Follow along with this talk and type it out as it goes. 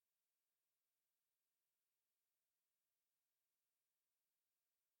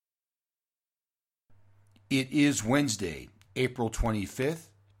It is Wednesday, April 25th,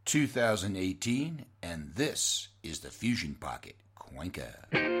 2018, and this is the Fusion Pocket, Cuenca.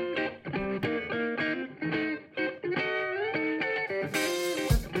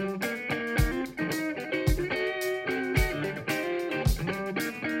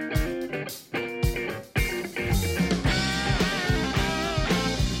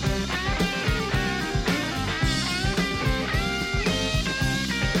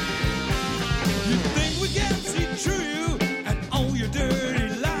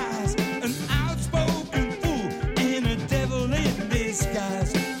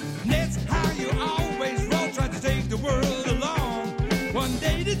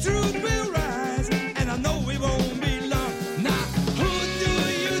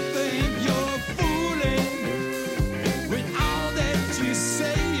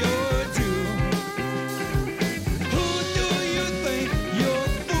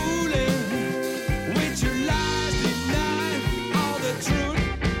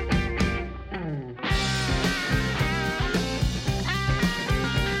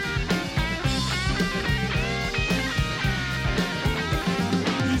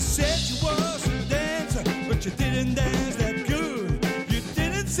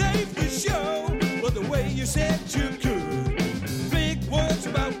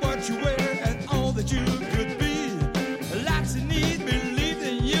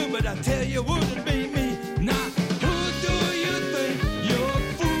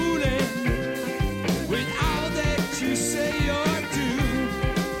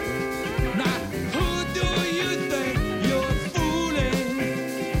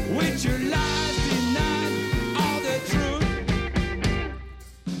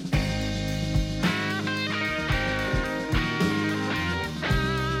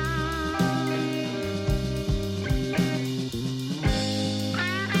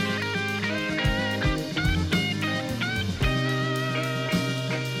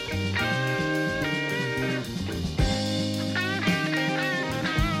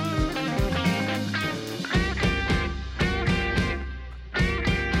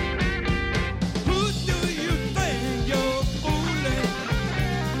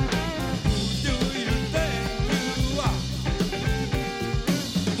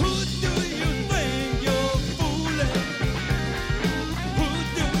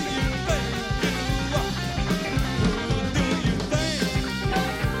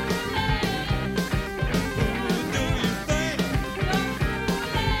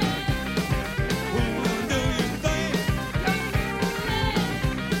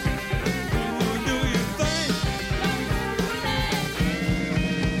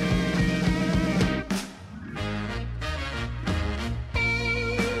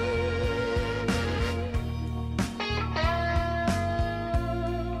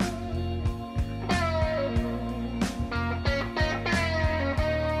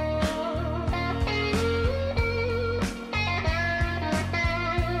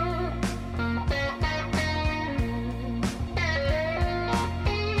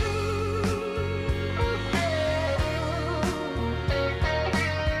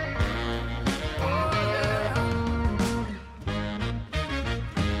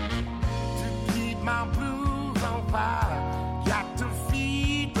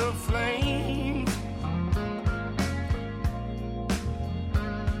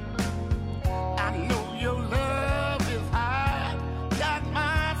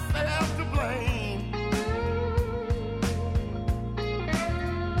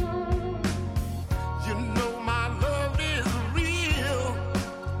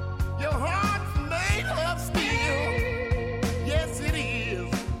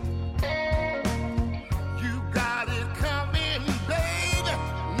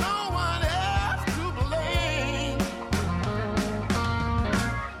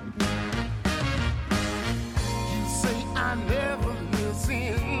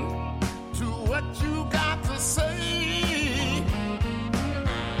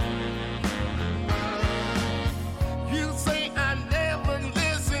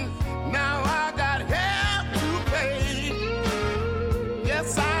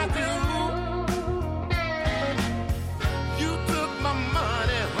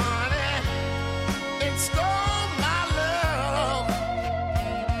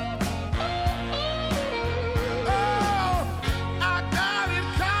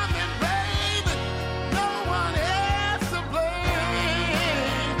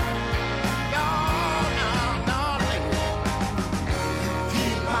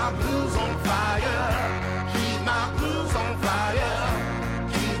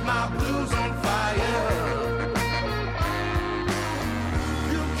 Keep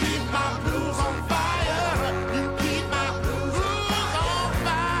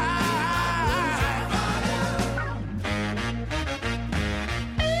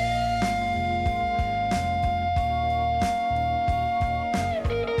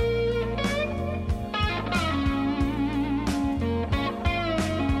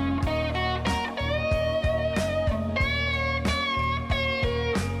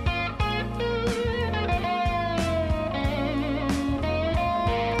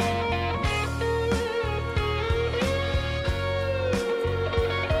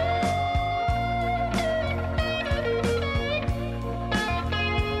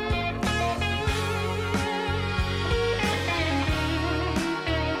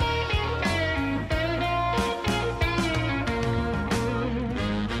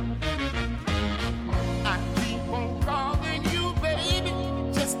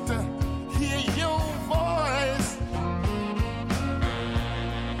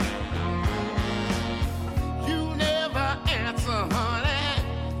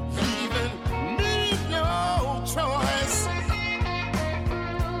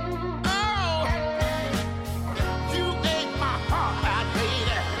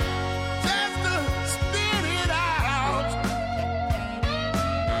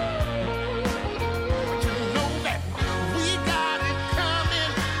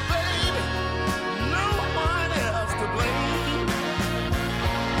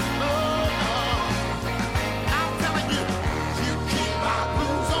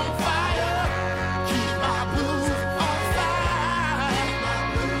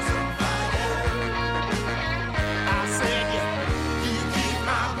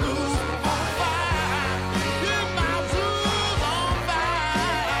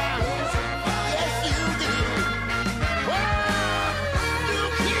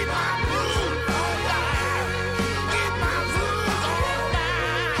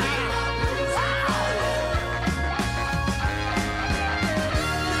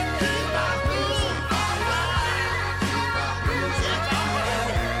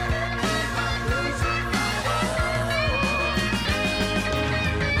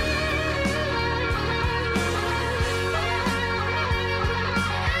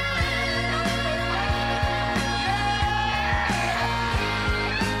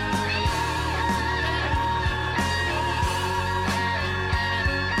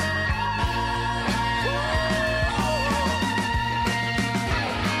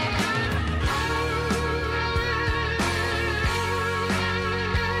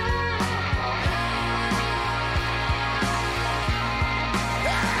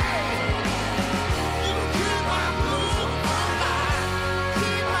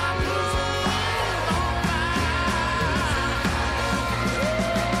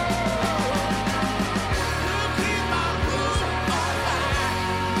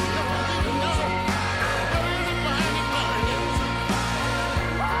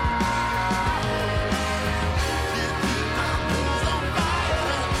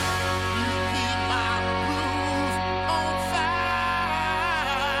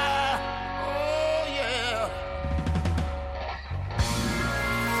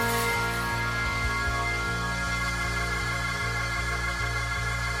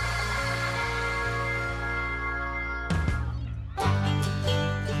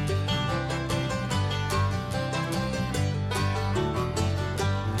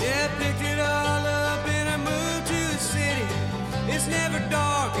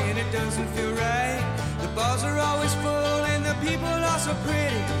doesn't feel right. The bars are always full and the people are so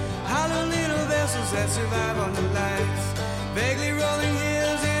pretty. Hollow little vessels that survive on the lights. Vaguely rolling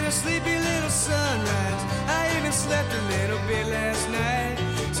hills and a sleepy little sunrise. I even slept a little bit last night.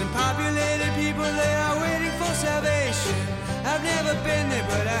 Some populated people, they are waiting for salvation. I've never been there,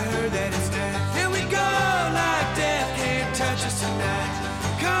 but I heard that it's nice. And we go like death can't touch us tonight.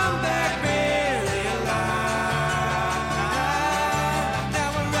 Come back barely alive. Now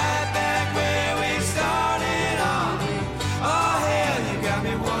we're right back where we started on me. Oh hell, you got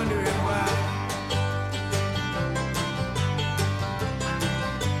me wondering why.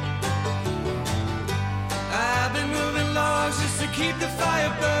 I've been moving logs just to keep the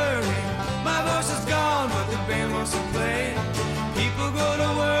fire burning. My voice is gone, but the band wants to play. People go to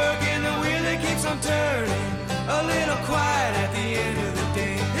work and the wheel it keeps on turning. A little quiet at the end of the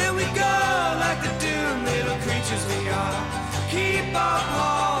day. And we go like the doomed little creatures we are. Keep our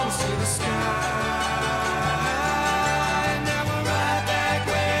palms to the sky. Now we're right back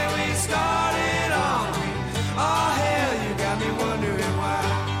where we started on me. Oh hell, you got me wondering why.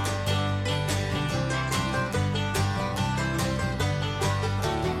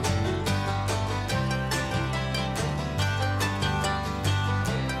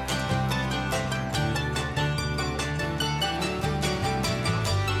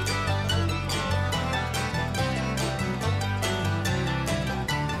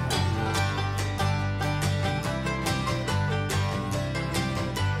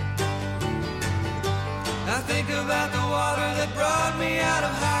 About the water that brought me out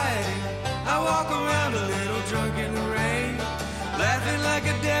of hiding. I walk around a little drunk in the rain, laughing like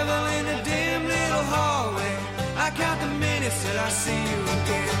a devil in a dim little hallway. I count the minutes till I see you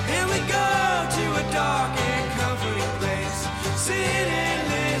again. And we go to a dark and comforting place, sit and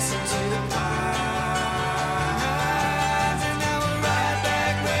listen to the pines. And now we're right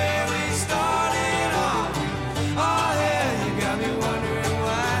back where we started on. Oh hell, you got me wondering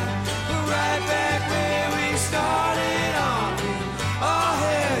why. We're right back where we started on me. Oh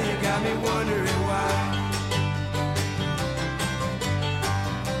hell, you got me wondering why.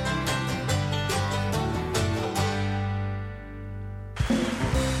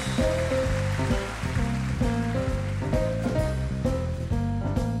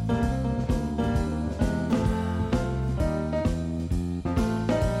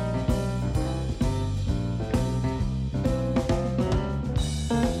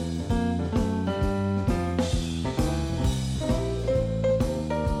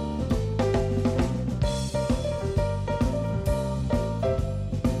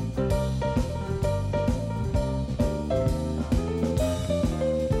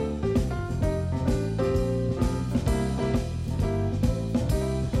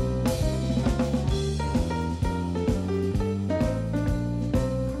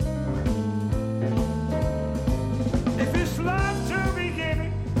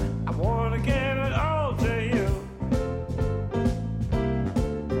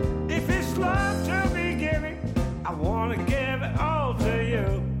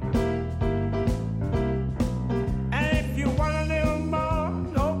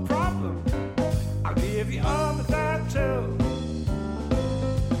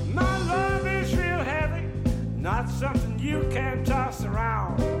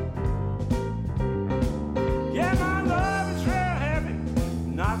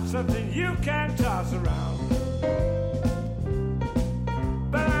 Something you can toss around.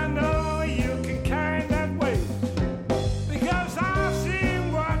 But I know you can carry that weight, because I've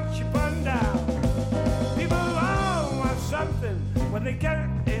seen what you put down. People all want something when they get it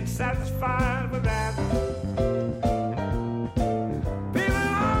ain't satisfied with that. People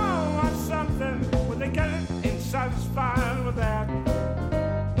all want something when they get it ain't satisfied with that.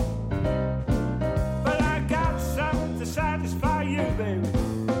 But I got something to satisfy you, baby.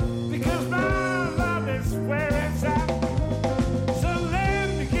 Because my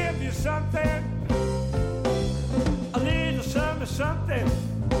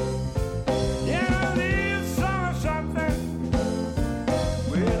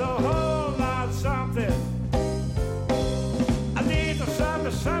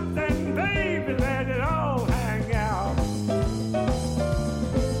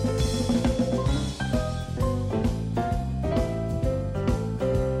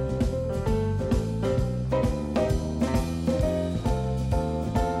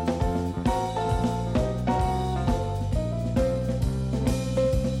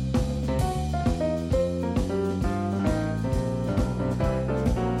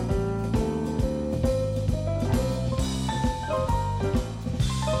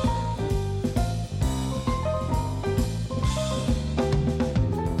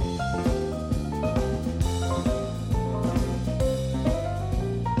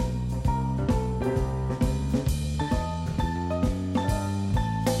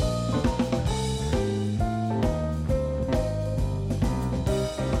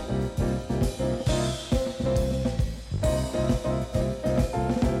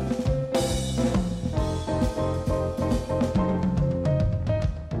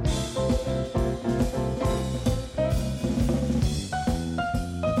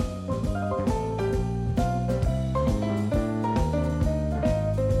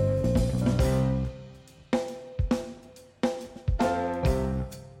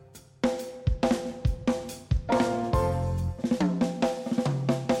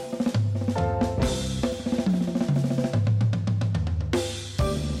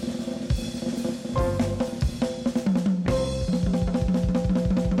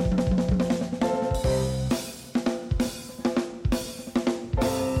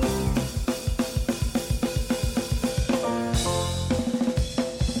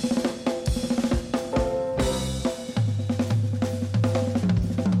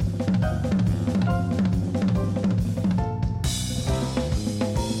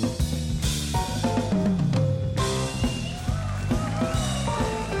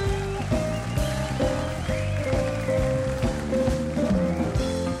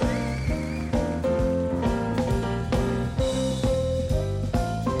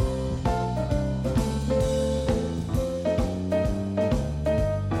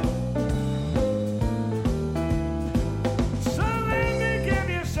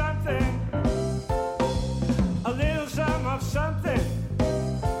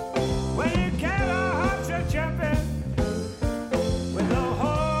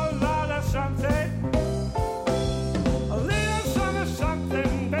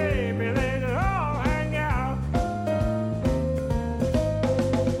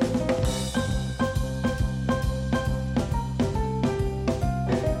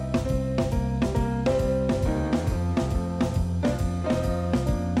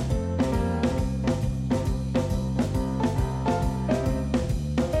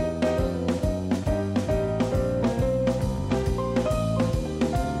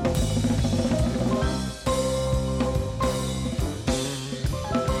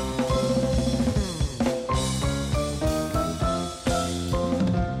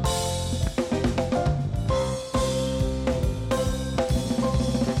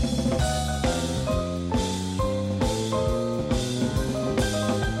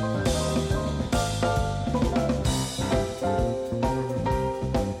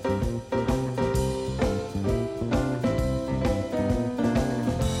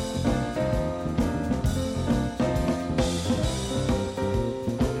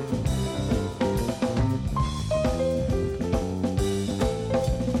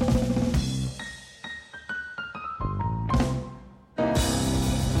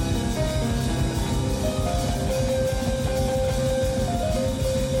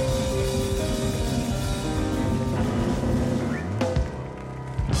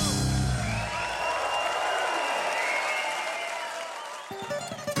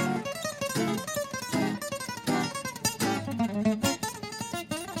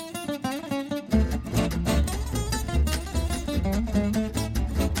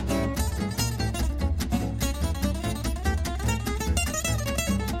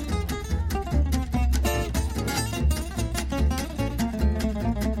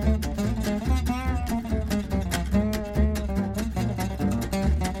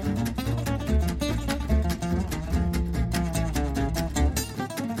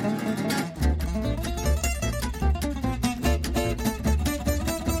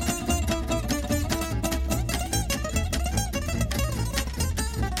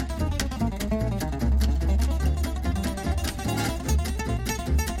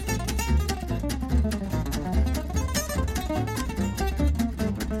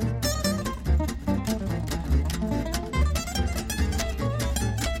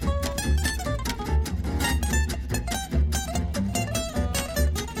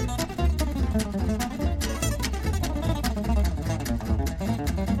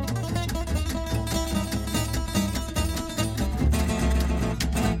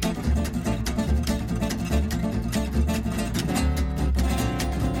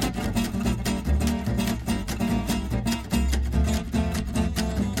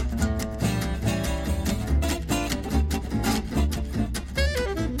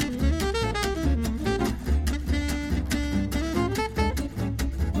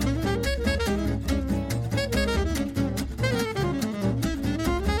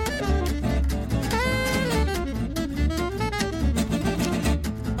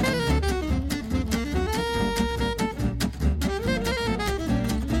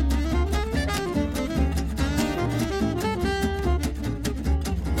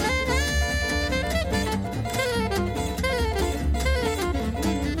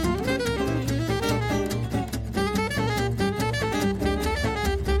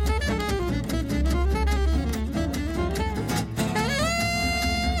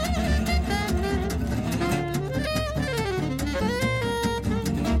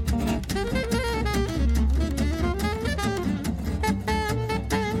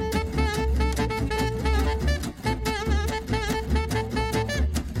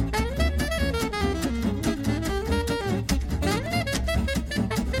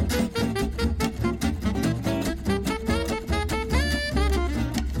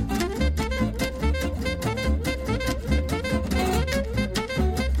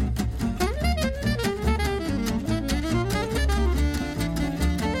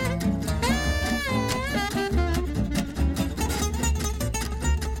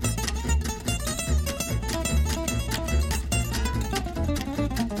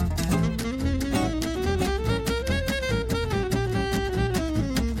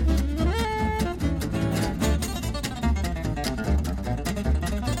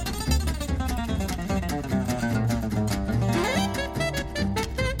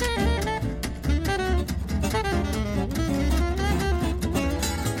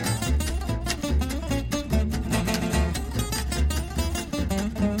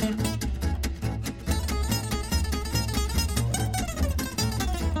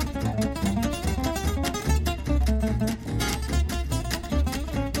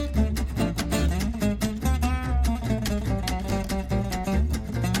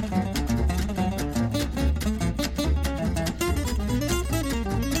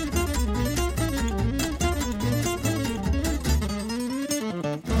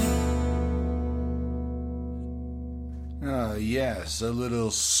Yes, a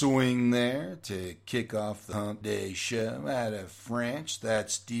little swing there to kick off the Hump Day show out of France.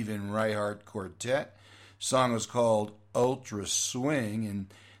 That's Stephen Reichardt Quartet. Song was called Ultra Swing,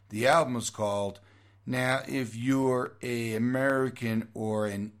 and the album was called. Now, if you're a American or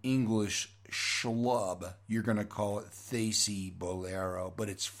an English schlub, you're going to call it Thacey Bolero, but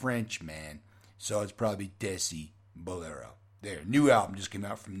it's French, man, so it's probably Desi Bolero. There, new album just came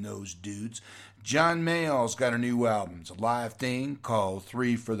out from those dudes. John Mayall's got a new album. It's a live thing called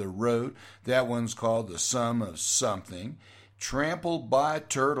Three for the Road. That one's called The Sum of Something. Trampled by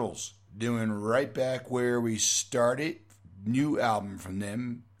Turtles, doing right back where we started. New album from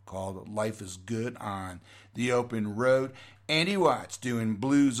them called Life is Good on the Open Road. Andy Watts doing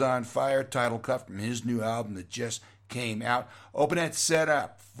Blues on Fire, title cut from his new album that just came out. Open that set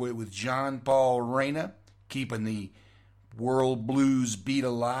up with John Paul Reina, keeping the world blues beat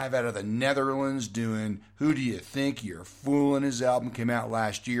alive out of the Netherlands, doing Who Do You Think You're Fooling? His album came out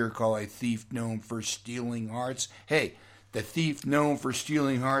last year called A Thief Known for Stealing Hearts. Hey, the thief known for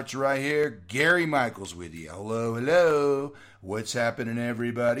stealing hearts right here, Gary Michaels with you. Hello, hello. What's happening,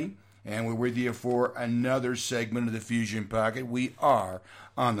 everybody? And we're with you for another segment of the Fusion Pocket. We are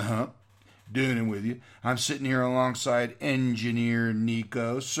on the hump, doing it with you. I'm sitting here alongside engineer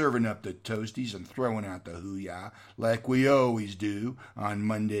Nico, serving up the toasties and throwing out the hoo-yah like we always do on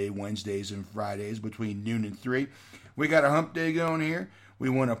Monday, Wednesdays, and Fridays between noon and 3. We got a hump day going here. We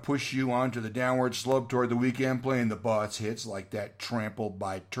want to push you onto the downward slope toward the weekend, playing the boss hits like that Trampled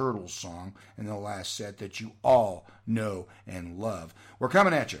by Turtles song in the last set that you all know and love. We're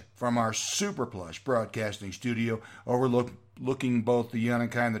coming at you from our super plush broadcasting studio, overlooking both the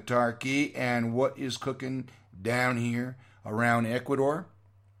Yanaka and the Tarqui, and what is cooking down here around Ecuador.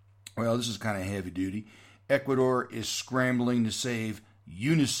 Well, this is kind of heavy duty. Ecuador is scrambling to save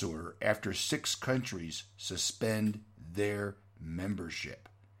UNISUR after 6 countries suspend their membership.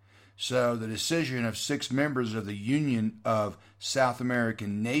 So the decision of 6 members of the Union of South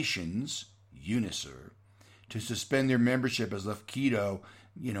American Nations, UNISUR, to suspend their membership has left Quito,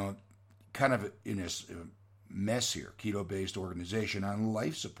 kind of in a mess here. Quito-based organization on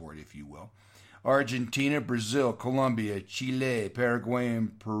life support, if you will. Argentina, Brazil, Colombia, Chile, Paraguay,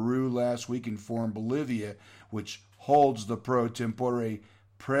 and Peru last week informed Bolivia, which holds the pro tempore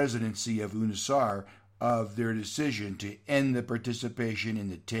presidency of UNISUR, of their decision to end the participation in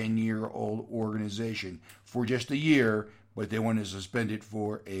the 10-year-old organization for just a year, but they want to suspend it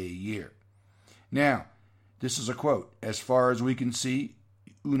for a year. Now, this is a quote. As far as we can see,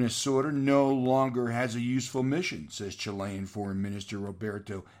 UNISUR no longer has a useful mission, says Chilean Foreign Minister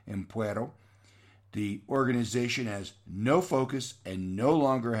Roberto Empuero. The organization has no focus and no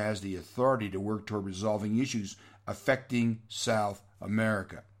longer has the authority to work toward resolving issues affecting South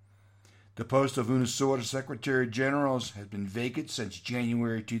America. The post of UNISUR Secretary General has been vacant since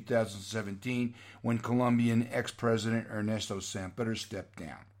January 2017, when Colombian ex-president Ernesto Samper stepped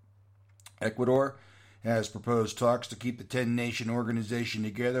down. Ecuador has proposed talks to keep the 10-nation organization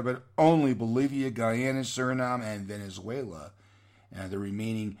together, but only Bolivia, Guyana, Suriname, and Venezuela, and the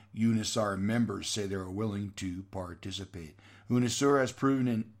remaining UNISUR members, say they are willing to participate. UNISUR has proven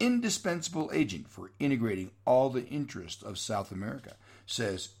an indispensable agent for integrating all the interests of South America,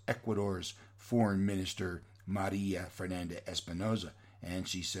 says Ecuador's Foreign Minister Maria Fernanda Espinosa, and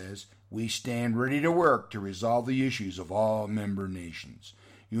she says, "We stand ready to work to resolve the issues of all member nations."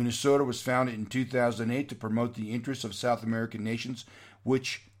 UNISUR was founded in 2008 to promote the interests of South American nations,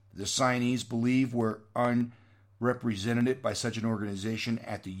 which the signees believe were unrepresented by such an organization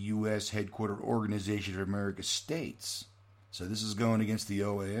at the U.S. headquartered Organization of American States. So this is going against the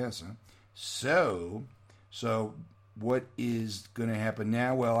OAS, huh? So what is going to happen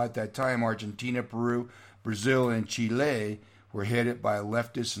now? Well, at that time, Argentina, Peru, Brazil, and Chile were headed by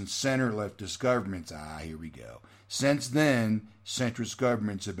leftist and center-leftist governments. Here we go. Since then, centrist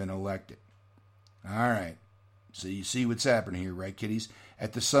governments have been elected. All right. So you see what's happening here, right, kiddies?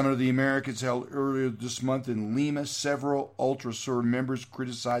 At the Summit of the Americas held earlier this month in Lima, several UNISUR members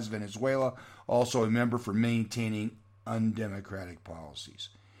criticized Venezuela, also a member, for maintaining undemocratic policies.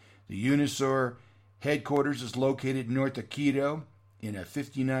 The UNISUR headquarters is located north of Quito in a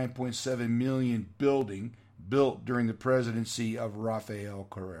 $59.7 million building built during the presidency of Rafael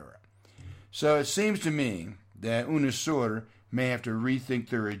Correa. So it seems to me that UNISUR may have to rethink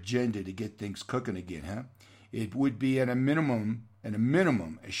their agenda to get things cooking again, huh? It would be at a minimum,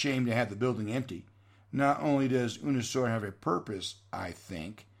 a shame to have the building empty. Not only does UNISUR have a purpose, I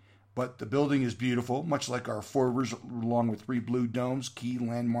think, but the building is beautiful, much like our forwards, along with 3 blue domes, key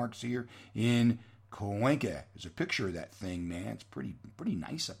landmarks here in Cuenca. There's a picture of that thing, man. It's pretty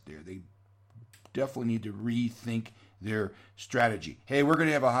nice up there. They definitely need to rethink their strategy. Hey, we're going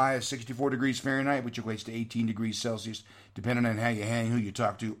to have a high of 64 degrees Fahrenheit, which equates to 18 degrees Celsius, depending on how you hang, who you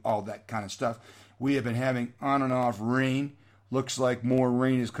talk to, all that kind of stuff. We have been having on and off rain. Looks like more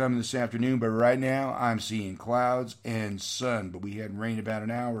rain is coming this afternoon, but right now I'm seeing clouds and sun. But we had rain about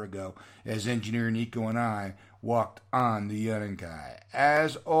an hour ago as engineer Nico and I walked on the Yunkai.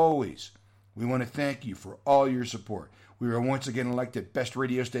 As always, we want to thank you for all your support. We were once again elected best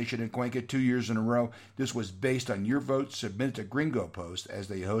radio station in Cuenca 2 years in a row. This was based on your votes submitted to Gringo Post as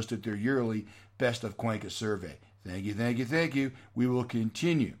they hosted their yearly Best of Cuenca survey. Thank you, thank you, thank you. We will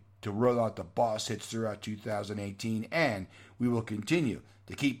continue to roll out the boss hits throughout 2018, and we will continue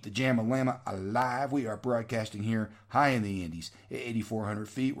to keep the Jam-A-Lama alive. We are broadcasting here high in the Andes at 8,400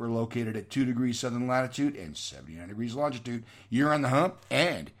 feet. We're located at 2 degrees southern latitude and 79 degrees longitude. You're on the hump,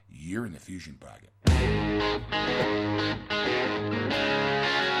 and you're in the fusion pocket.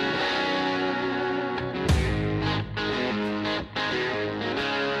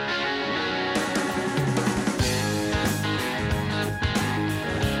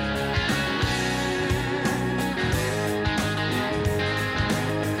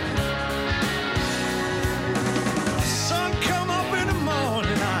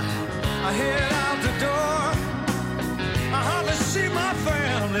 I head out the door. I hardly see my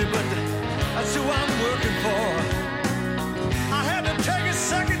family, but that's who I'm working for. I had to take a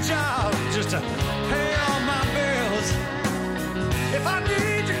second job just to pay all my bills. If I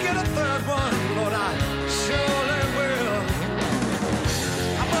need to get a third one, Lord, I surely will.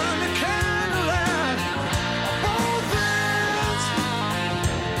 I burn the candle at both ends.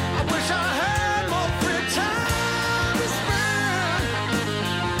 I wish I had more free time to spend.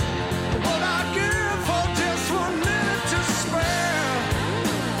 What I give for just 1 minute to spare.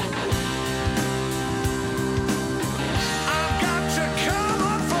 I've got to come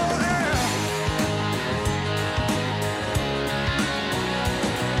up for air.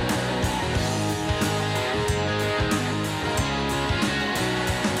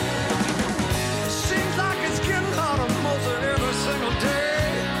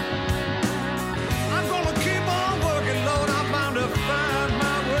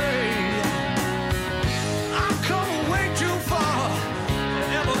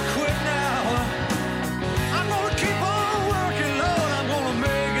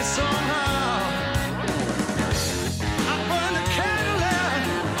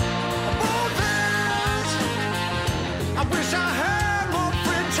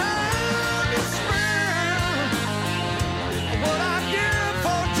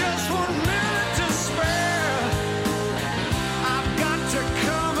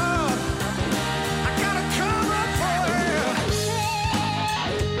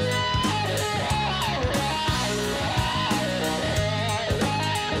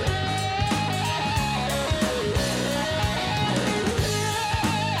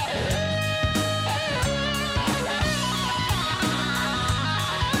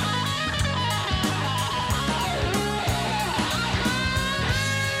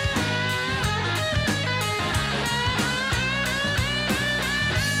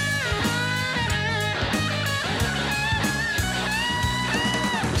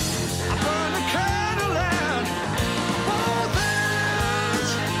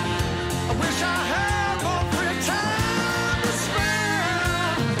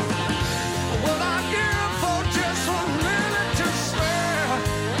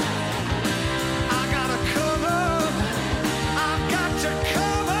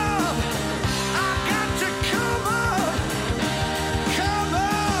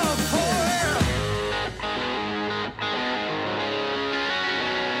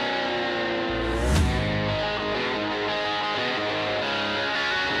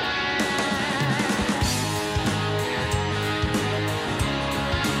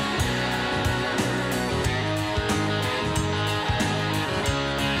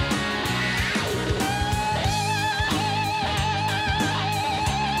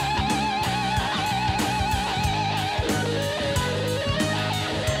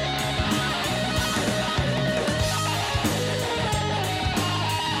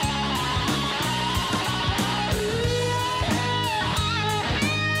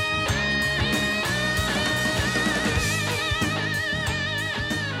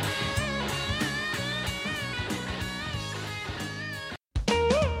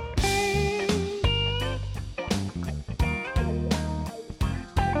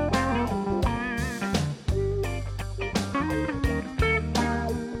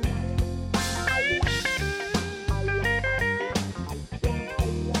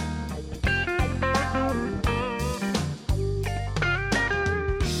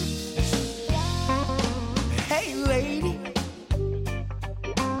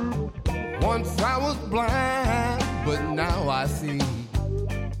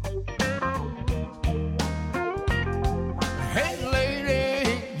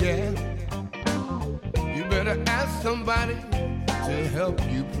 to ask somebody to help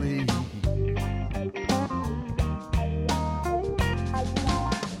you, please.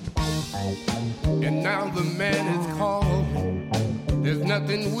 And now the man is called. There's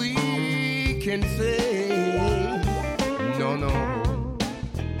nothing we can say. No, no.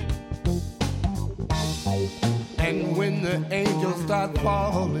 And when the angels start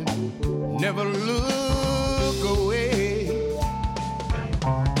falling, never look away.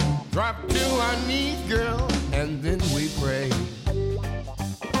 Drop to our knees, girl, and then we pray.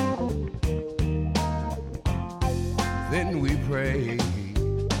 Then we pray.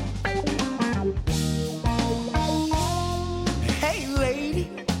 Hey,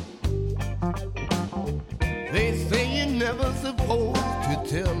 lady, they say you're never supposed to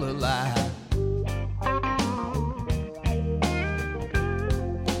tell a lie.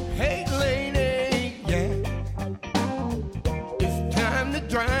 Hey, lady, yeah, it's time to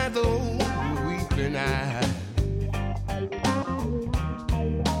dry those weeping eyes.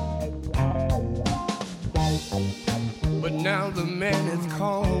 But now the man is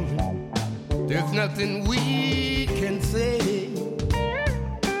calling. There's nothing we can say.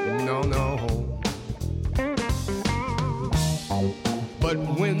 No, no. But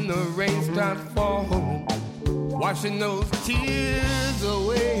when the rain starts falling, washing those tears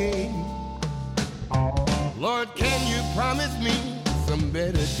away, Lord, can you promise me some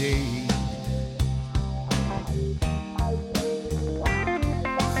better days?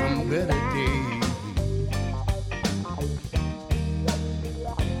 Some better days.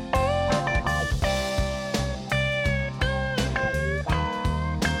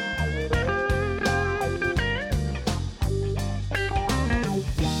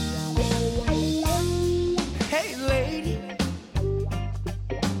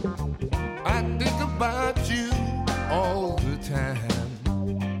 About you all the time.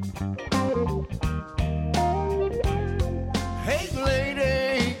 Hey,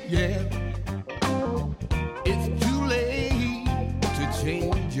 lady, yeah, it's too late to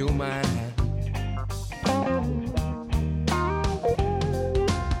change your mind.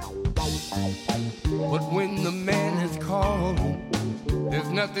 But when the man is calling,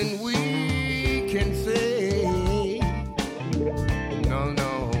 there's nothing we can say. No, no.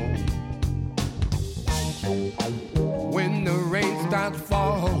 When the rain starts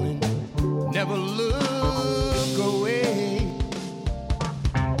falling, never look away.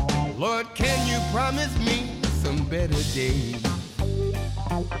 Lord, can you promise me some better days?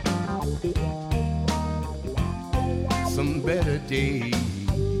 Some better days.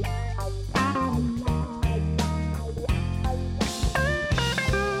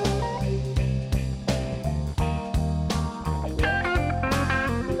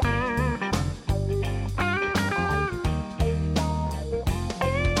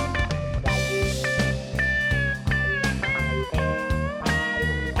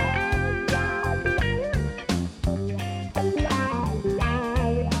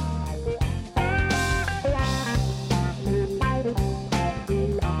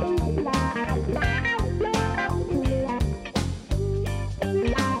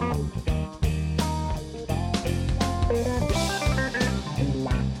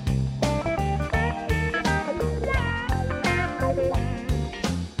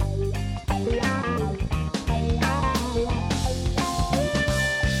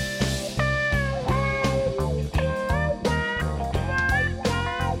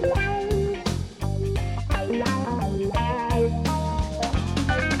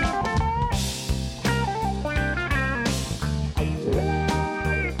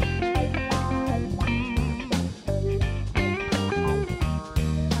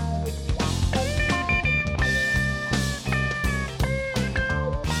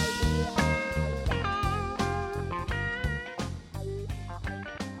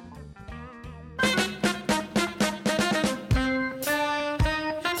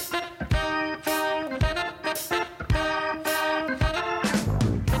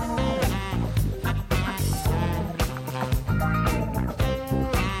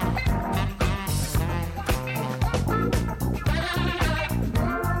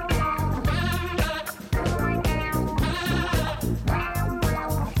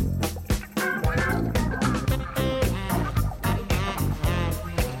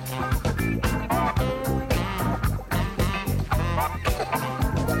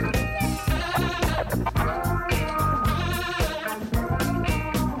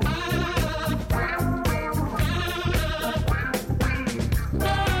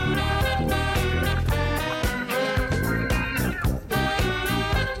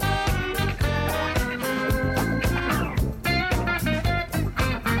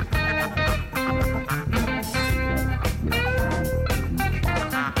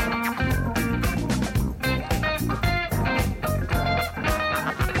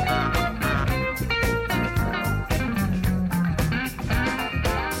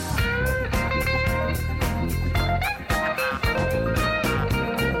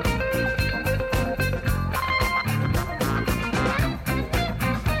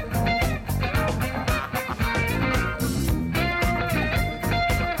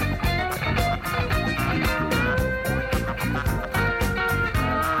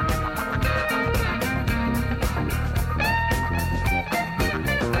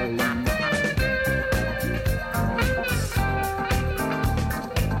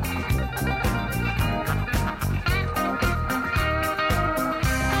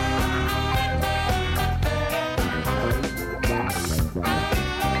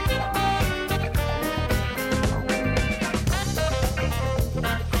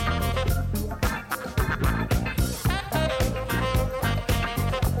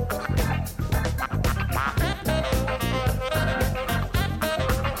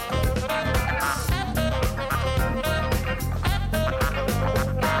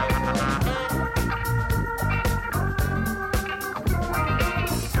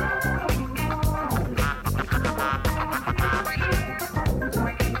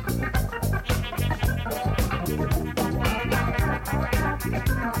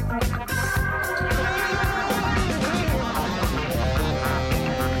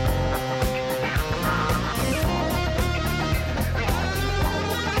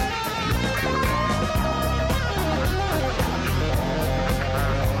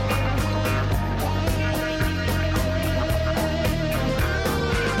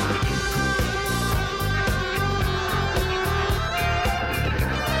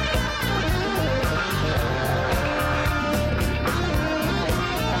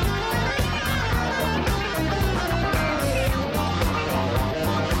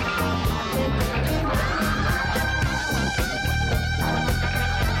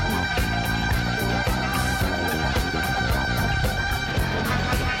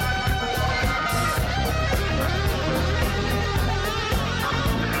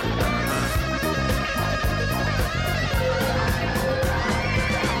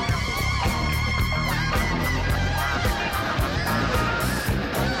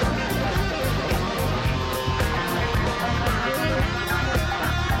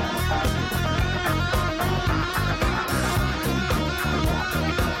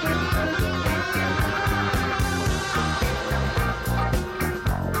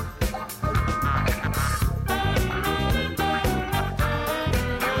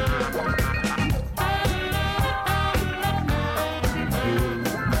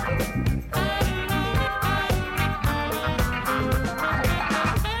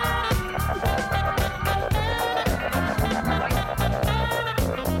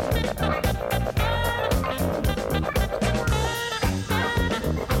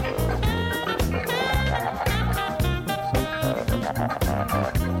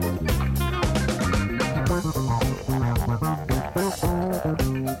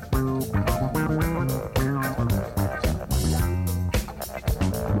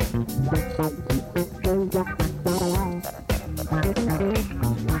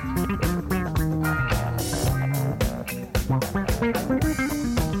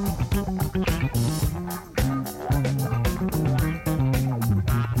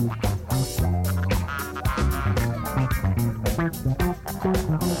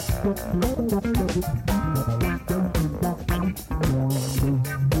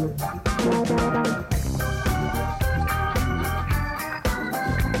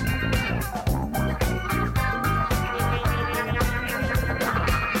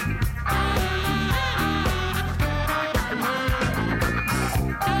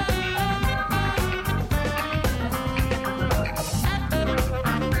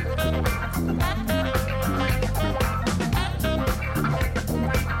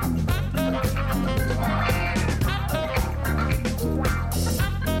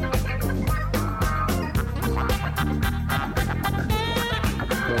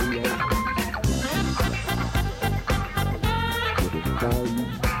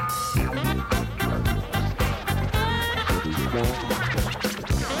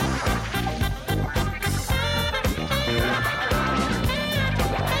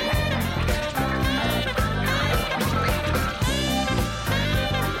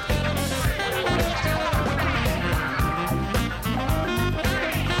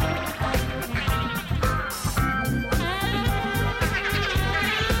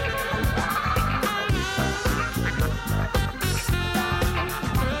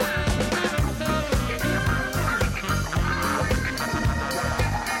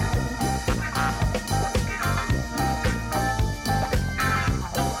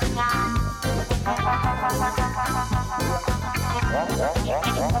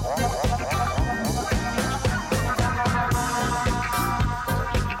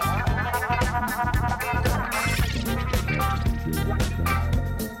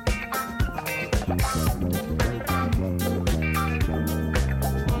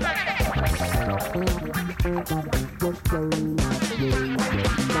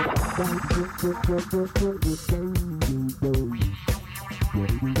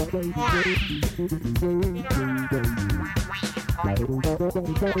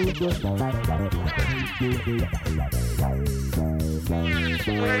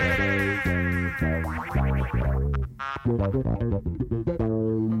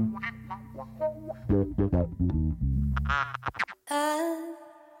 I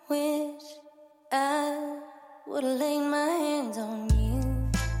wish I would've laid my hands on you,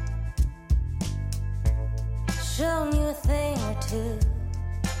 shown you a thing or two.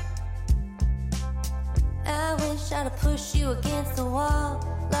 I wish I'd have pushed you against the wall,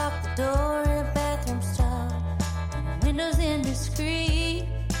 locked the door in a bathroom stall, and the windows indiscreet.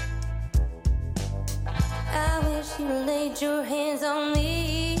 I wish you'd laid your hands on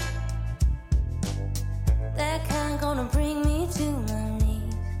me, that kind gonna bring me to my knees.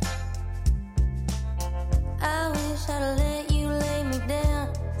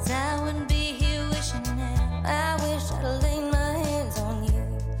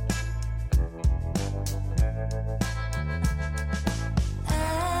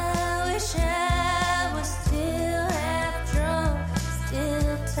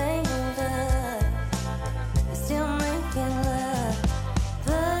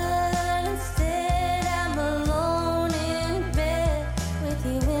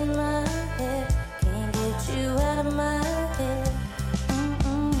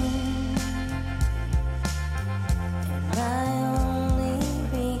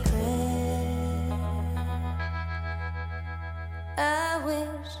 I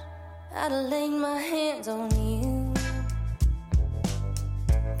wish I'd have laid my hands on you.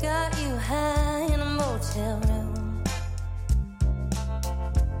 Got you high in a motel room.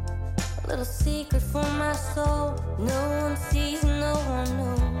 A little secret for my soul. No one sees, no one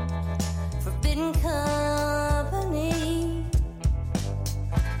knows. Forbidden company.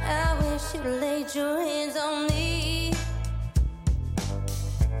 I wish you'd laid your hands on me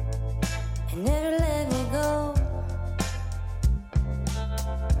and never let me go.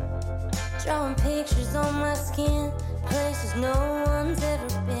 Drawing pictures on my skin, places no one's ever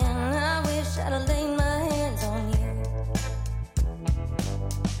been. I wish I'd have laid my hands on you.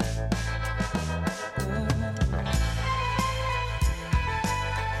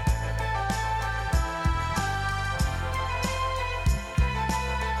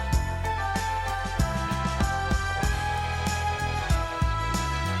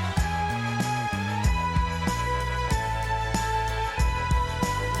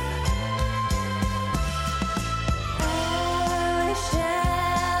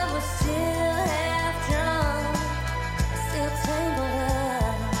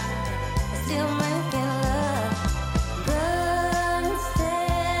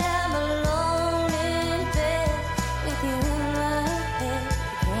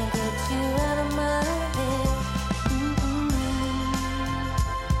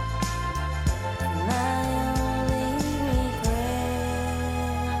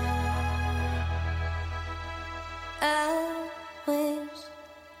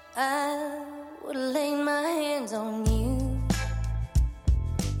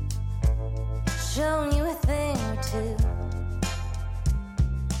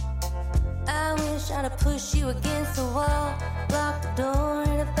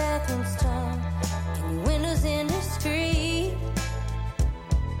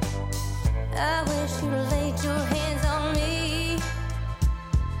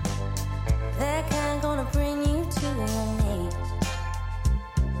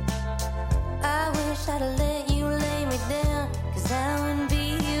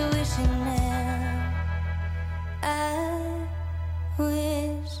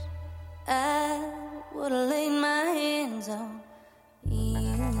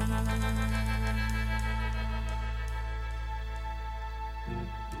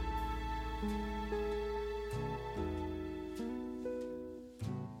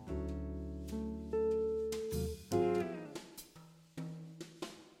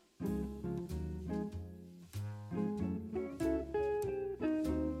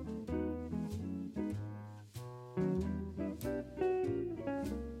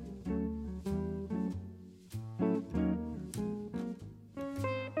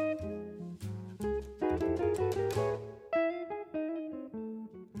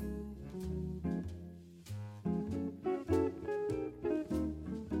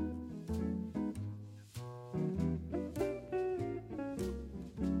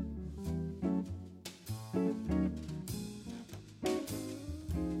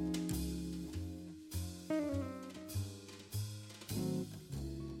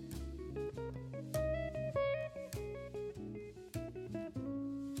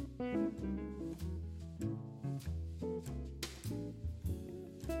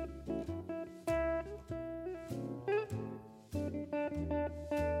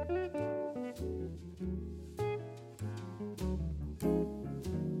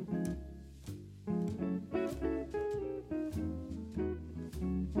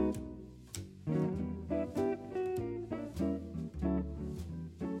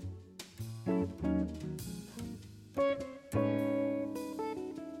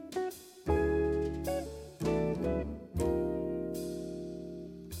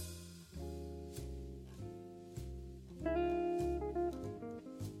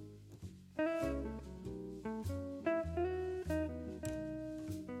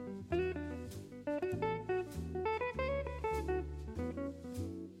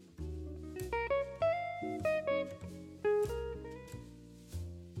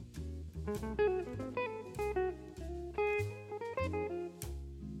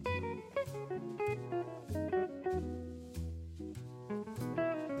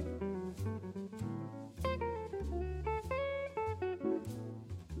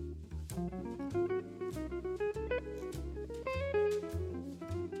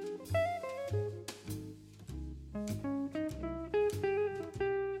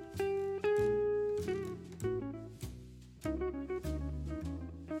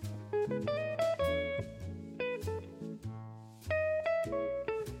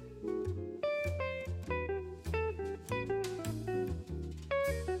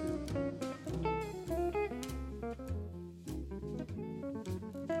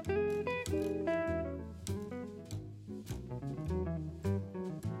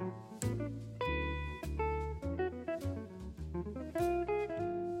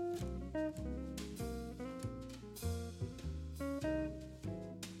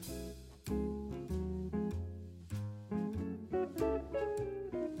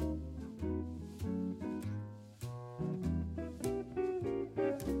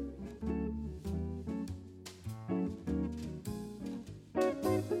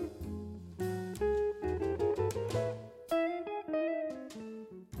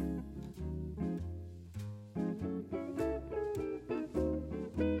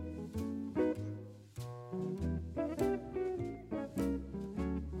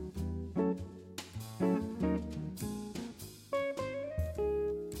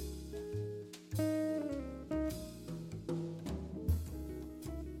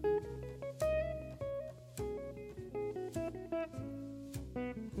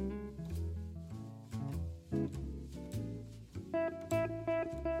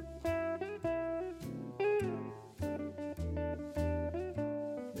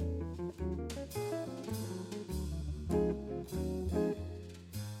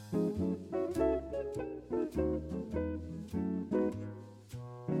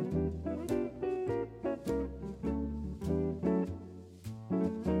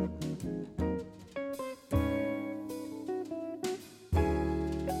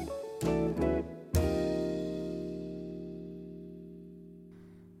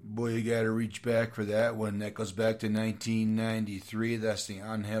 really got to reach back for that one. That goes back to 1993. That's the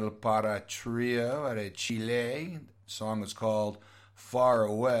Angel Para Trio out of Chile. The song is called Far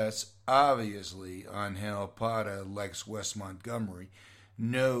West. Obviously, Angel Para likes West Montgomery.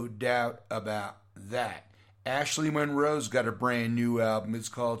 No doubt about that. Ashley Monroe's got a brand new album. It's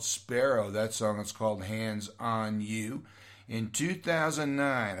called Sparrow. That song is called Hands on You. In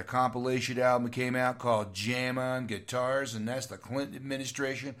 2009, a compilation album came out called Jam on Guitars, and that's the Clinton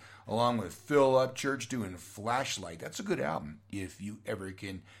administration, along with Phil Upchurch doing Flashlight. That's a good album, if you ever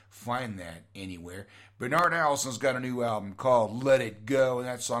can find that anywhere. Bernard Allison's got a new album called Let It Go, and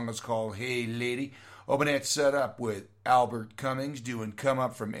that song is called Hey Lady. Open that set up with Albert Cummings doing Come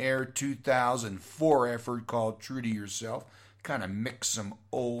Up From Air 2004 effort called True to Yourself. Kind of mix some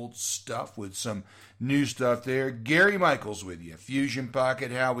old stuff with some new stuff there. Gary Michaels with you. Fusion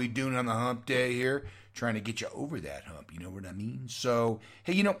Pocket, how we doing on the hump day here? Trying to get you over that hump, you know what I mean? So,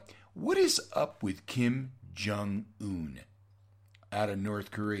 hey, what is up with Kim Jong-un out of North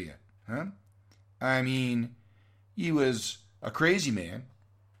Korea? Huh? I mean, he was a crazy man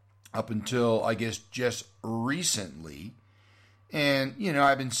up until, I guess, just recently. And,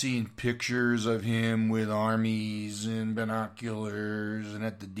 I've been seeing pictures of him with armies and binoculars and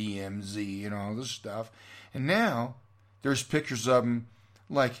at the DMZ and all this stuff. And now there's pictures of him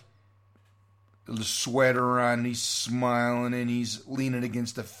like the sweater on and he's smiling and he's leaning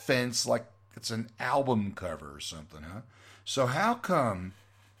against a fence like it's an album cover or something, huh? So how come,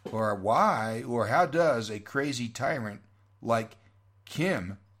 or why, or how does a crazy tyrant like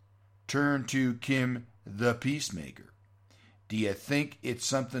Kim turn to Kim the Peacemaker? Do you think it's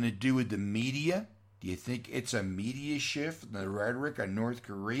something to do with the media? Do you think it's a media shift in the rhetoric on North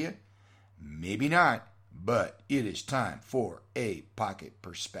Korea? Maybe not, but it is time for a pocket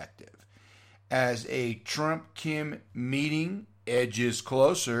perspective. As a Trump-Kim meeting edges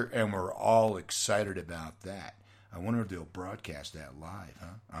closer, and we're all excited about that. I wonder if they'll broadcast that live,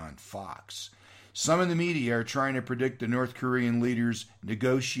 on Fox. Some in the media are trying to predict the North Korean leader's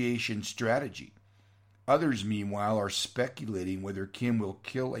negotiation strategy. Others, meanwhile, are speculating whether Kim will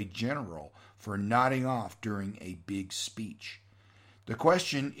kill a general for nodding off during a big speech. The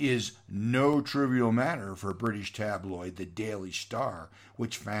question is no trivial matter for British tabloid The Daily Star,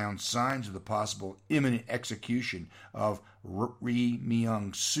 which found signs of the possible imminent execution of Ri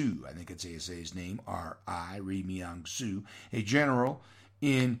Myung-soo, I think I'd say his name, R.I., Ri Myung-soo, a general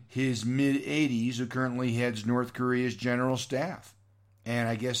in his mid-80s who currently heads North Korea's general staff. And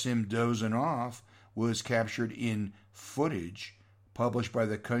I guess him dozing off was captured in footage published by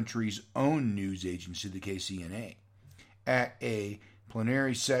the country's own news agency, the KCNA. At a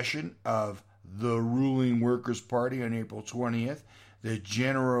plenary session of the ruling Workers' Party on April 20th, the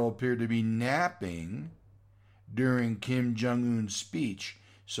general appeared to be napping during Kim Jong-un's speech,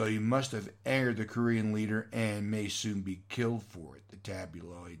 so he must have angered the Korean leader and may soon be killed for it, the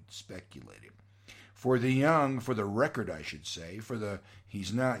tabloid speculated. For the record, I should say,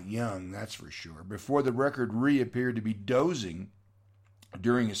 he's not young, that's for sure. Before the record, Ri appeared to be dozing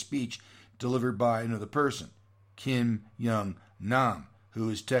during a speech delivered by another person, Kim Young-nam,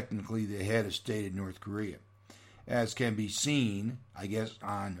 who is technically the head of state in North Korea. As can be seen, I guess,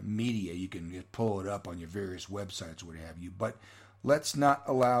 on media, you can just pull it up on your various websites, what have you, but let's not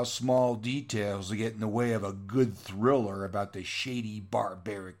allow small details to get in the way of a good thriller about the shady,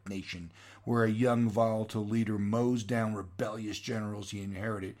 barbaric nation where a young, volatile leader mows down rebellious generals he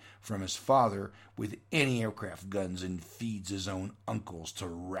inherited from his father with anti-aircraft guns and feeds his own uncles to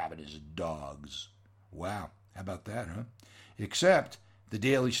ravenous dogs. Wow, how about that, huh? Except the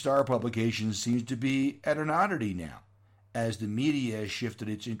Daily Star publication seems to be at an oddity now, as the media has shifted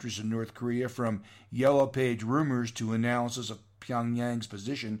its interest in North Korea from yellow page rumors to analysis of Pyongyang's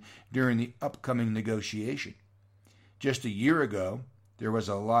position during the upcoming negotiation. Just a year ago, there was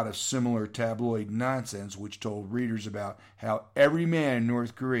a lot of similar tabloid nonsense which told readers about how every man in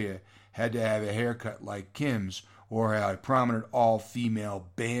North Korea had to have a haircut like Kim's, or how a prominent all-female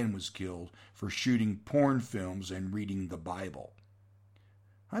band was killed for shooting porn films and reading the Bible.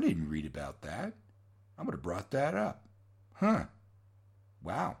 I didn't read about that. I would have brought that up. Huh.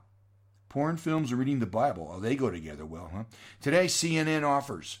 Wow. Porn films and reading the Bible. Oh, they go together well, huh? Today, CNN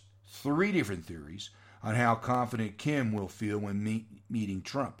offers 3 different theories on how confident Kim will feel when meeting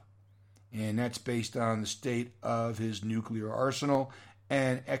Trump. And that's based on the state of his nuclear arsenal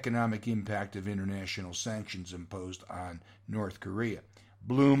and economic impact of international sanctions imposed on North Korea.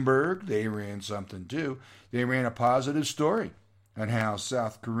 Bloomberg, they ran something too. They ran a positive story on how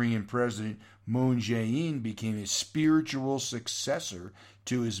South Korean President Moon Jae-in became a spiritual successor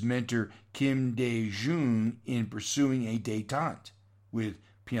to his mentor Kim Dae-jung in pursuing a détente with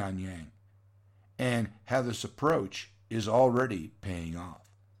Pyongyang, and how this approach is already paying off.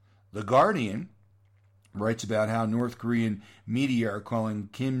 The Guardian writes about how North Korean media are calling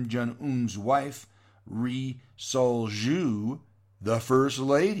Kim Jong-un's wife, Ri Sol-ju, the First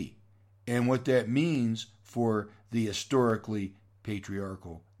Lady, and what that means for the historically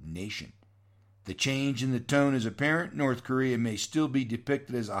patriarchal nation. The change in the tone is apparent. North Korea may still be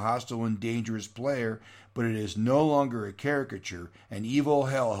depicted as a hostile and dangerous player, but it is no longer a caricature, an evil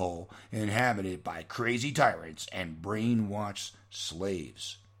hellhole inhabited by crazy tyrants and brainwashed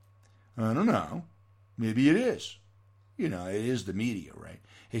slaves. I don't know. Maybe it is. It is the media, right?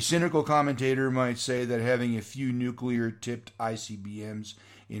 A cynical commentator might say that having a few nuclear-tipped ICBMs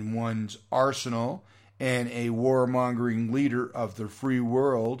in one's arsenal and a warmongering leader of the free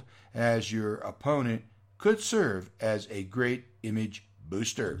world as your opponent could serve as a great image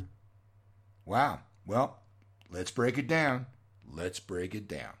booster. Wow. Well, let's break it down.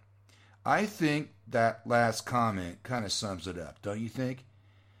 I think that last comment kind of sums it up, don't you think?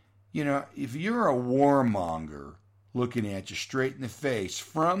 If you're a warmonger looking at you straight in the face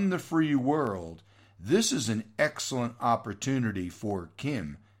from the free world, this is an excellent opportunity for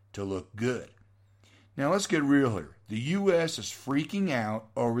Kim to look good. Now let's get real here. The U.S. is freaking out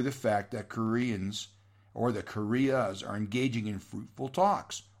over the fact that Koreans, or the Koreas, are engaging in fruitful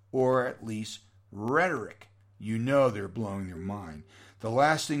talks, or at least rhetoric. They're blowing their mind. The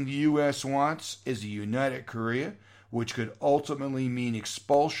last thing the U.S. wants is a united Korea, which could ultimately mean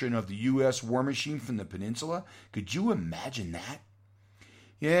expulsion of the U.S. war machine from the peninsula. Could you imagine that?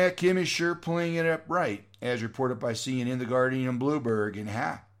 Yeah, Kim is sure playing it up right, as reported by CNN, The Guardian, and Bloomberg.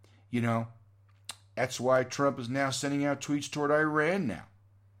 And that's why Trump is now sending out tweets toward Iran now.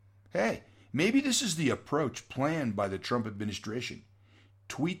 Hey, maybe this is the approach planned by the Trump administration.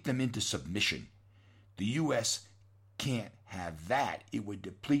 Tweet them into submission. The U.S. can't have that. It would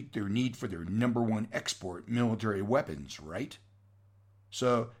deplete their need for their number one export, military weapons, right?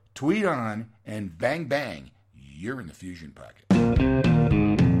 So tweet on and bang bang, you're in the Fusion Pocket.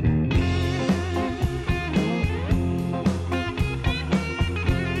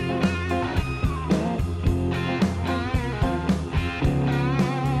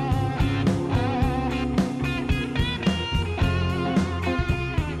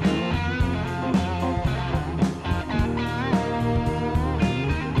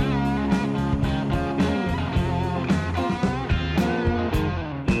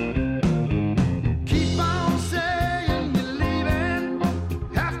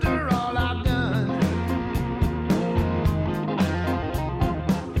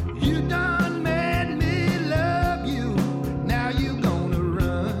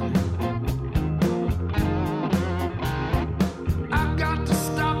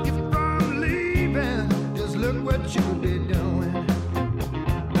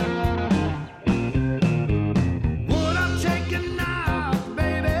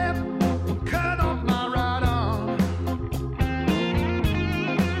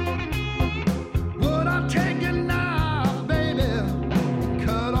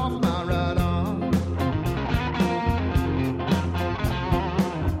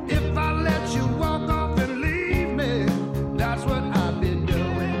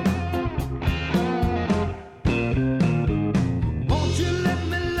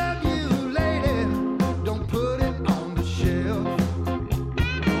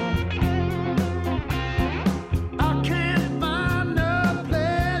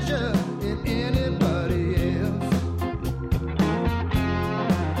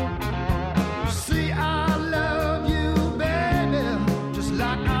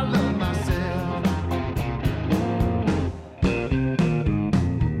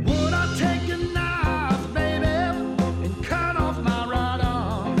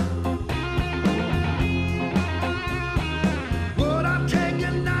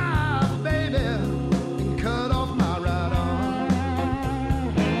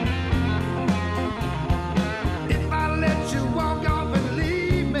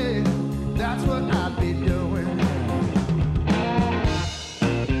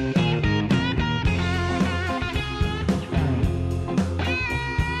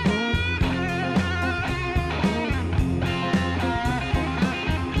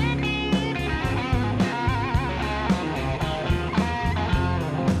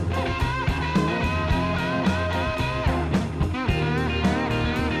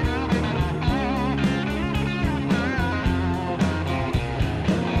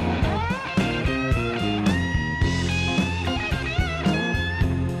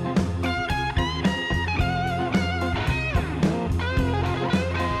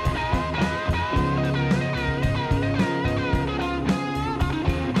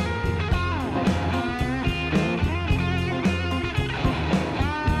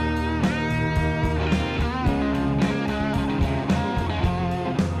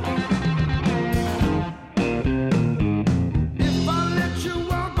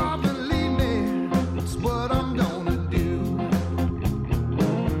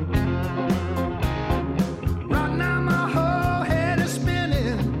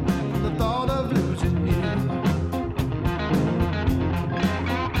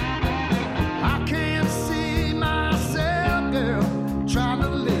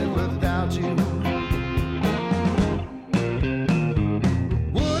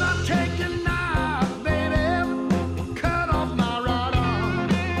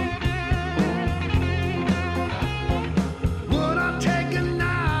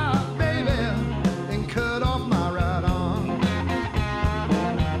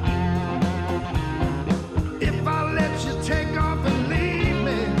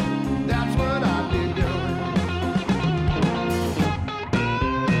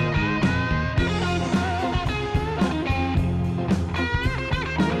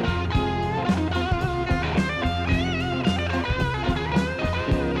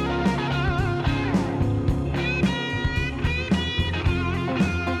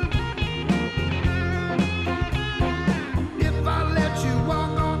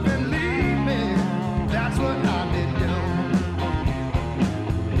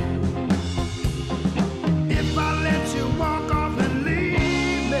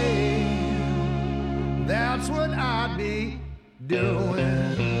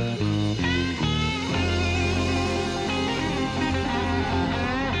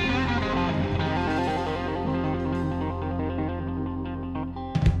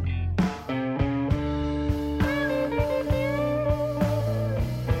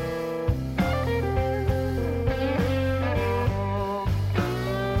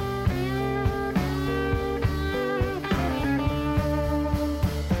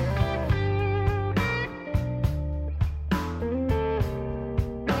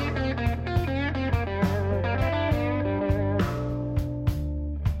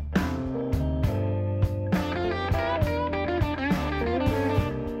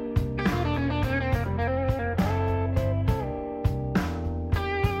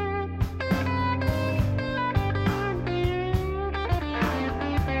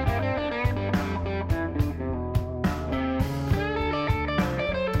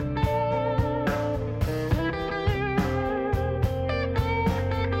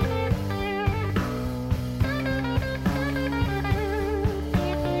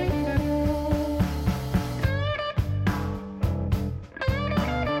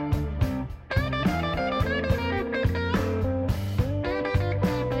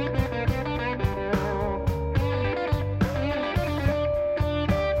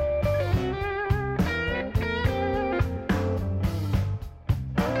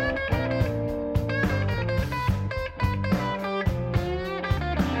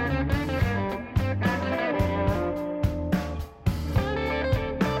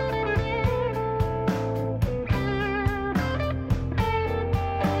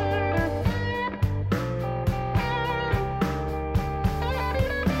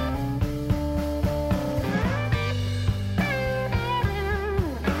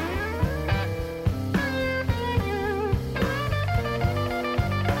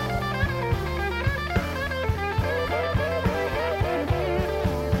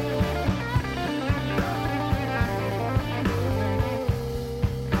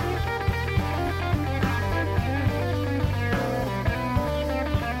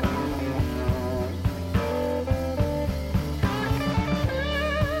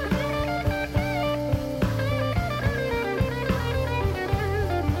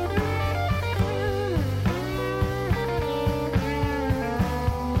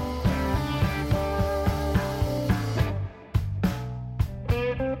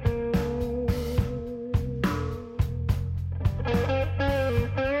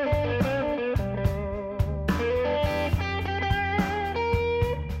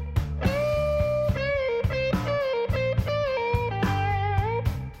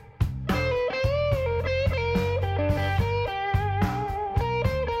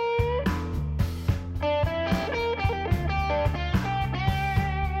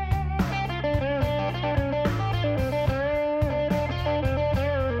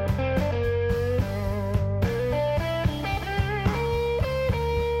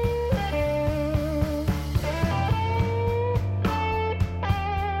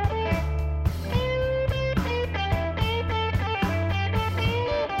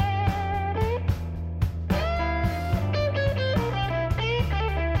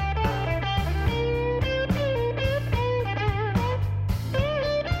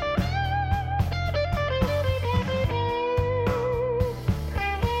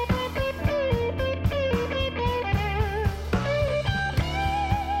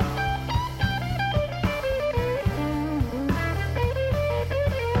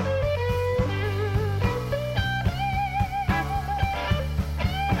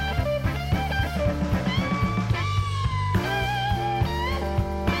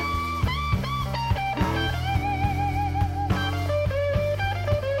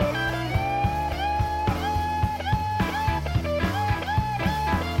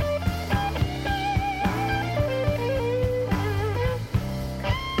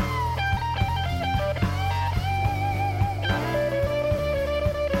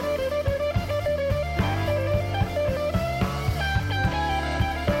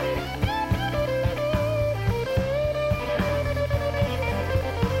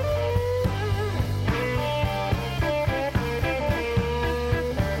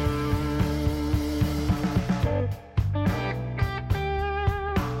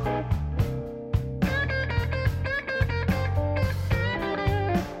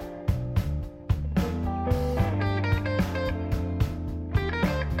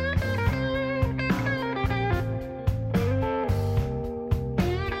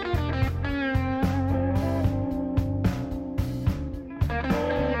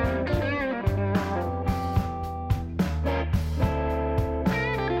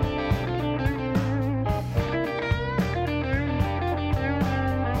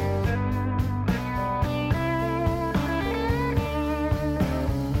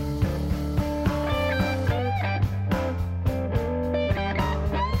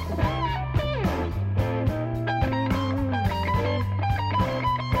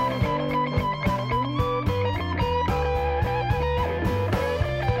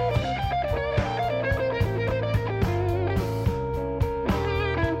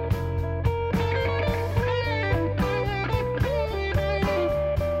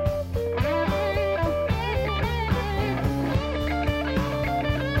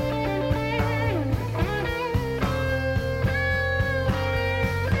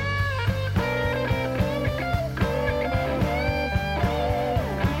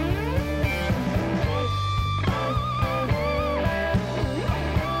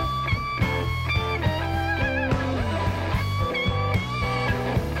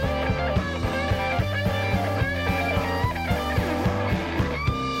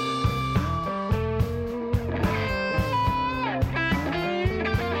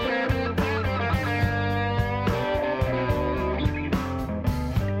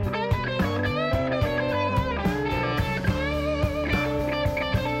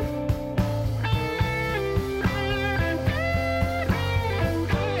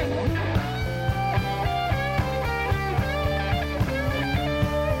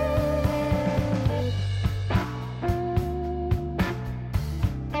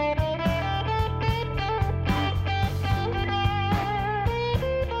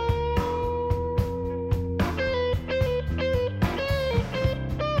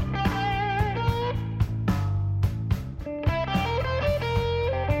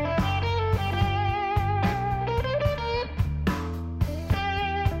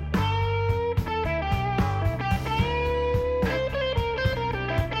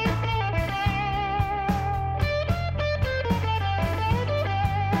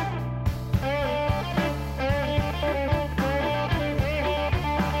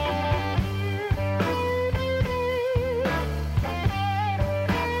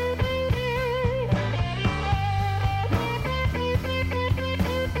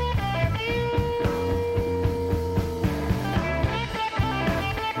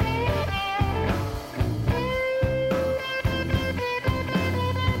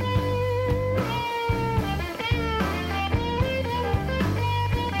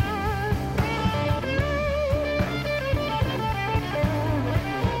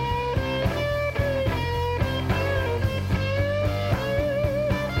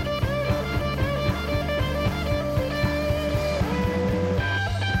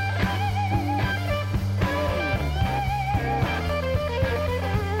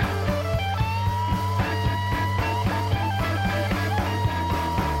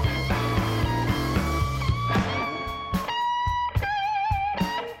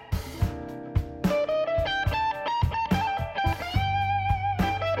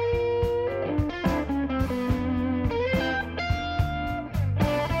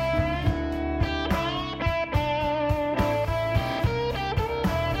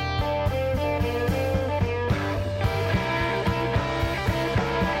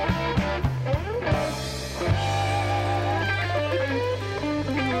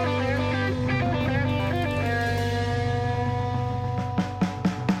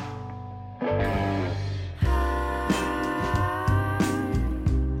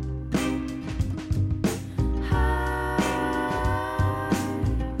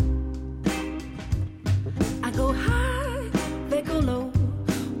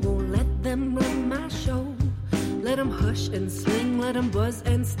 them run my show. Let them hush and sling, let them buzz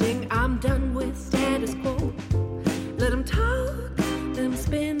and sting. I'm done with status quo. Let them talk, let them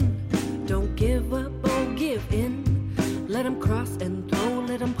spin. Don't give up or give in. Let them cross and throw,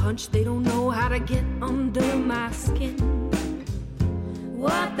 let them punch. They don't know how to get under my skin.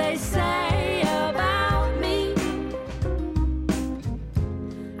 What they say about me,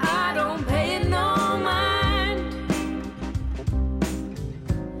 I don't pay it no mind.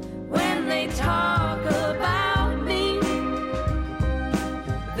 When they talk about me,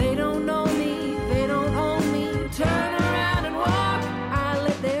 they don't know me, they don't own me. Turn around and walk, I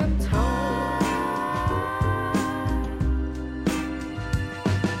let them talk.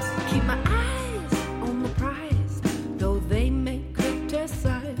 Keep my eyes on the prize, though they may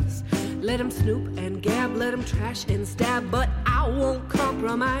criticize. Let them snoop and gab, let them trash and stab, but I won't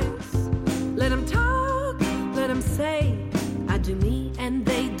compromise. Let them talk, let them say, I do me and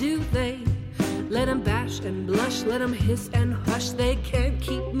they do they. Let them bash and blush, let them hiss and hush, they can't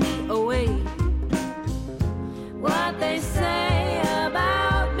keep me away. What they say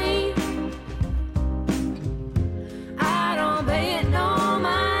about me, I don't pay it no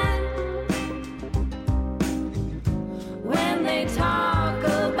mind. When they talk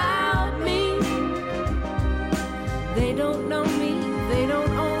about me, they don't know me, they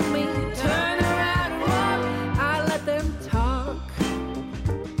don't own me. Turn around and walk, I let them talk.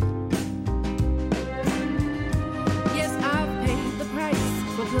 Yes, I've paid the price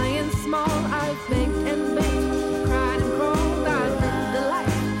for playing small. I've begged and begged, cried and crawled. I've lived a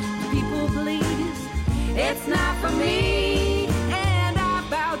life people please. It's not for me, and I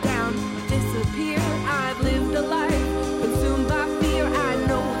bow down, disappear. I've lived a life consumed by fear. I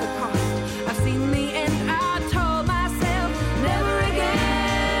know the cost, I've seen the end. I told myself never again.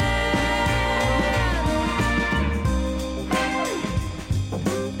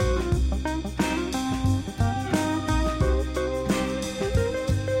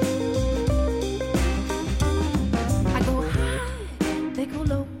 I go high, they go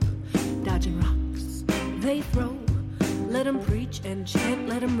low, dodging rocks they throw. Let them preach and chant,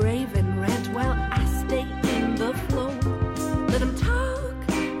 let them rave and rant while I stay in the flow. Let them talk,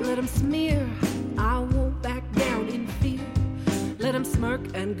 let them smear, I won't back down in fear. Let them smirk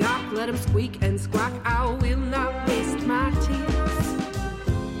and gawk, let them squeak and squawk, I will not waste my tears.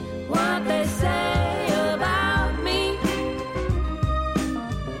 What they say about me,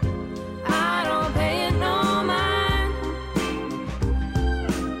 I don't pay it no mind.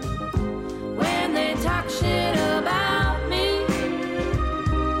 When they talk shit about me,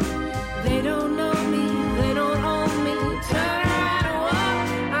 they don't know me, they don't own me. Turn around and walk,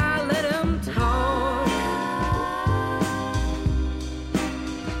 I let them talk.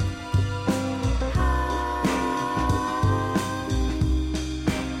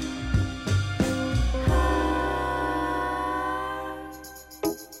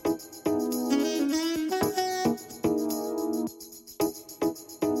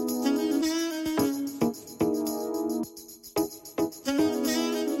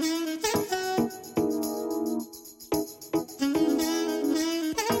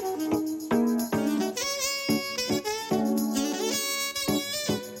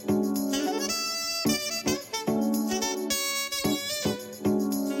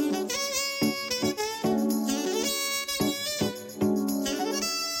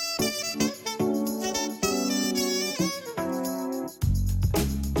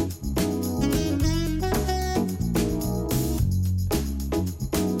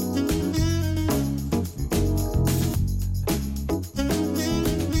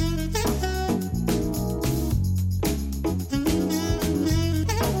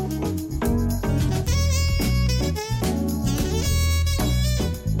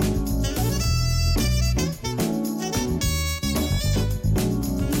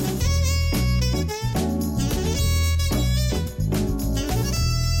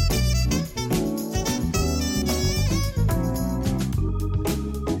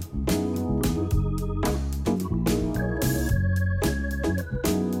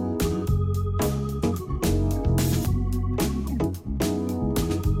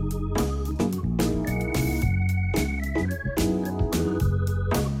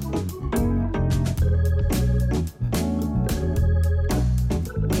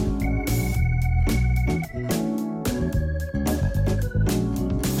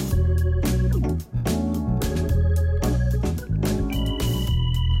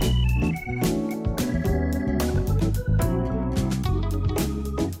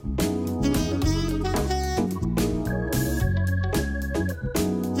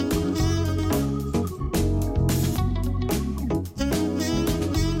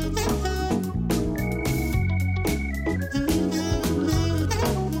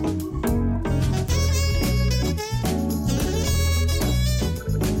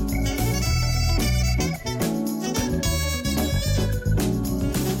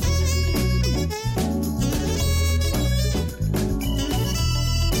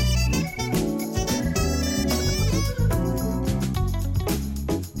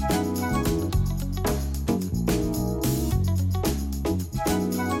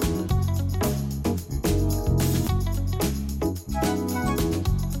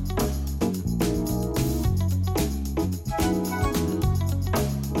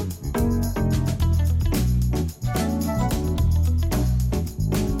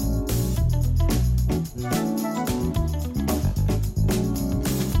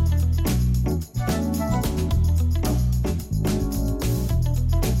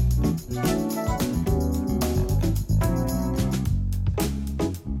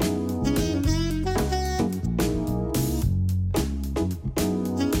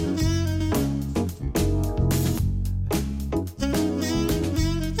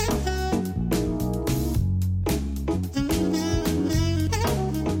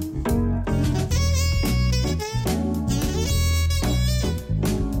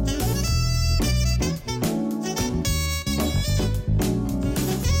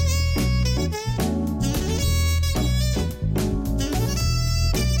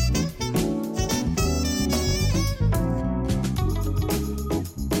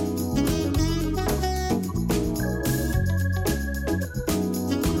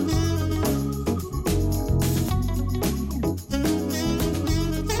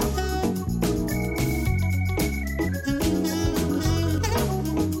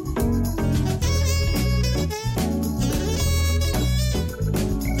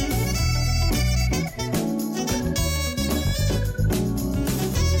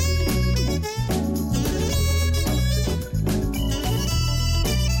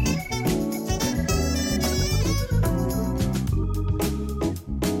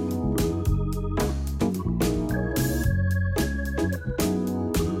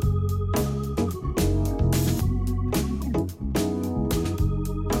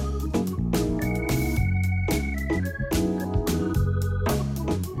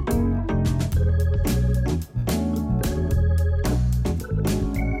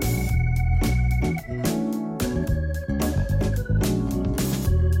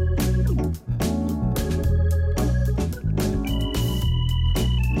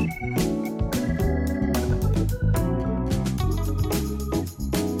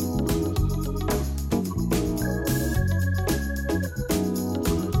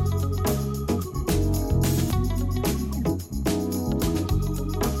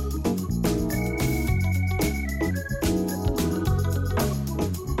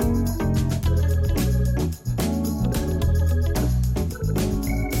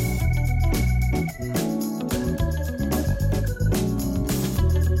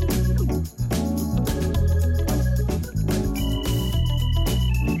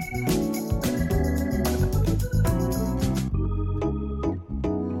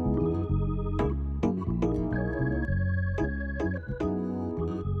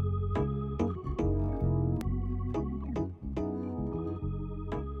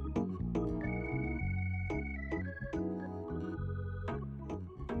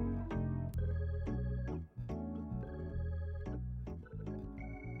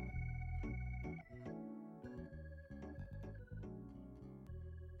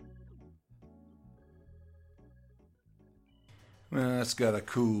 Well, that's got a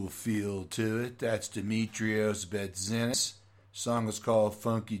cool feel to it. That's Dimitrios Betzenis. Song is called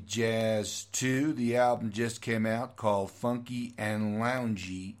Funky Jazz 2. The album just came out called Funky and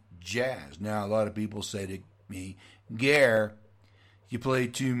Loungy Jazz. Now, a lot of people say to me, Gare, you play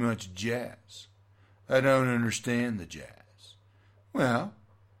too much jazz. I don't understand the jazz. Well,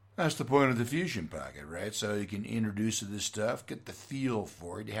 that's the point of the Fusion Pocket, right? So you can introduce to this stuff, get the feel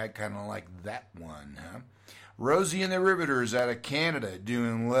for it. You had kind of like that one, huh? Rosie and the Riveters out of Canada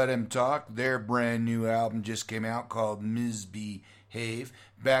doing Let Him Talk. Their brand new album just came out called Misbehave.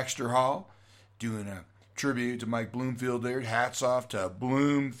 Baxter Hall doing a tribute to Mike Bloomfield there. Hats off to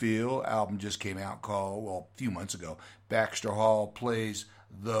Bloomfield. Album just came out called, well, a few months ago, Baxter Hall Plays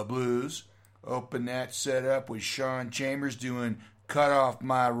the Blues. Open that set up with Sean Chambers doing Cut Off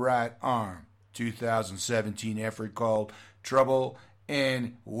My Right Arm. 2017 effort called Trouble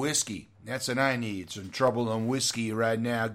and Whiskey. That's what I need, some Trouble and Whiskey right now.